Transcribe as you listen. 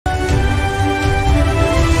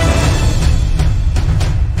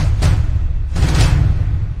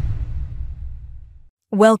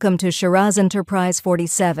Welcome to Shiraz Enterprise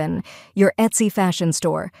 47, your Etsy fashion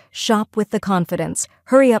store. Shop with the confidence.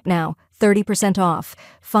 Hurry up now, 30% off.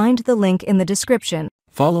 Find the link in the description.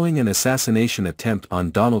 Following an assassination attempt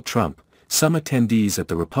on Donald Trump, some attendees at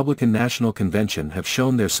the Republican National Convention have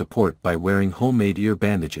shown their support by wearing homemade ear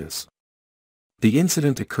bandages. The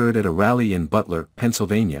incident occurred at a rally in Butler,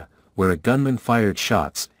 Pennsylvania, where a gunman fired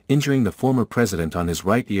shots, injuring the former president on his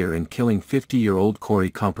right ear and killing 50-year-old Corey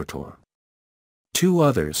Compertor. Two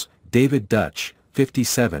others, David Dutch,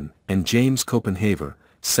 57, and James Copenhaver,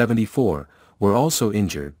 74, were also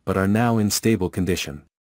injured but are now in stable condition.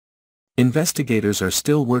 Investigators are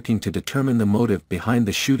still working to determine the motive behind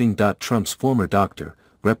the shooting. Trump's former doctor,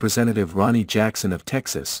 Representative Ronnie Jackson of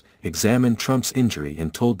Texas, examined Trump's injury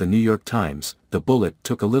and told the New York Times, "The bullet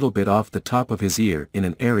took a little bit off the top of his ear in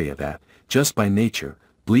an area that, just by nature,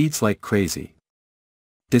 bleeds like crazy."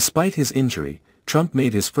 Despite his injury, Trump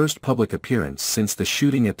made his first public appearance since the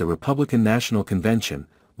shooting at the Republican National Convention,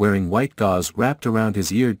 wearing white gauze wrapped around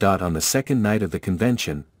his ear. On the second night of the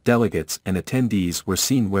convention, delegates and attendees were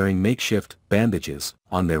seen wearing makeshift bandages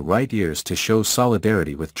on their right ears to show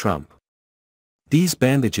solidarity with Trump. These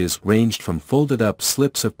bandages ranged from folded-up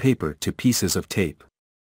slips of paper to pieces of tape.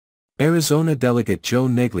 Arizona delegate Joe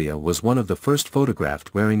Neglia was one of the first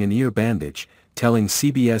photographed wearing an ear bandage, telling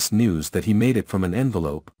CBS News that he made it from an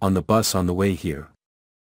envelope on the bus on the way here.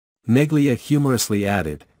 Neglia humorously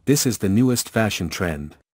added, "This is the newest fashion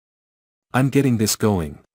trend. I'm getting this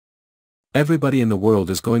going. Everybody in the world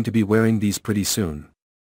is going to be wearing these pretty soon."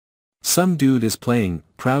 Some dude is playing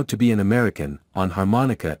 "Proud to be an American" on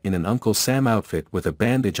harmonica in an Uncle Sam outfit with a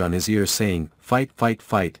bandage on his ear saying, "Fight, fight,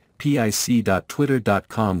 fight."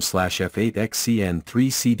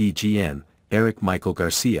 pic.twitter.com/f8xcn3cdgn, Eric Michael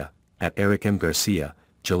Garcia, at Eric M. Garcia,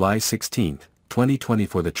 July 16,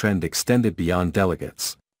 2024. The trend extended beyond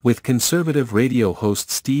delegates, with conservative radio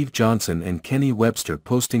host Steve Johnson and Kenny Webster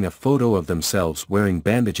posting a photo of themselves wearing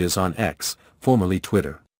bandages on X, formerly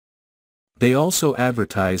Twitter. They also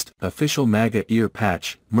advertised official MAGA ear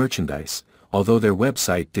patch merchandise, although their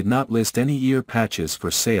website did not list any ear patches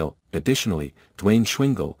for sale. Additionally, Dwayne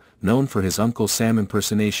Schwingle, known for his Uncle Sam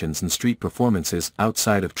impersonations and street performances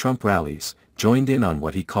outside of Trump rallies, joined in on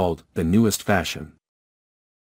what he called the newest fashion.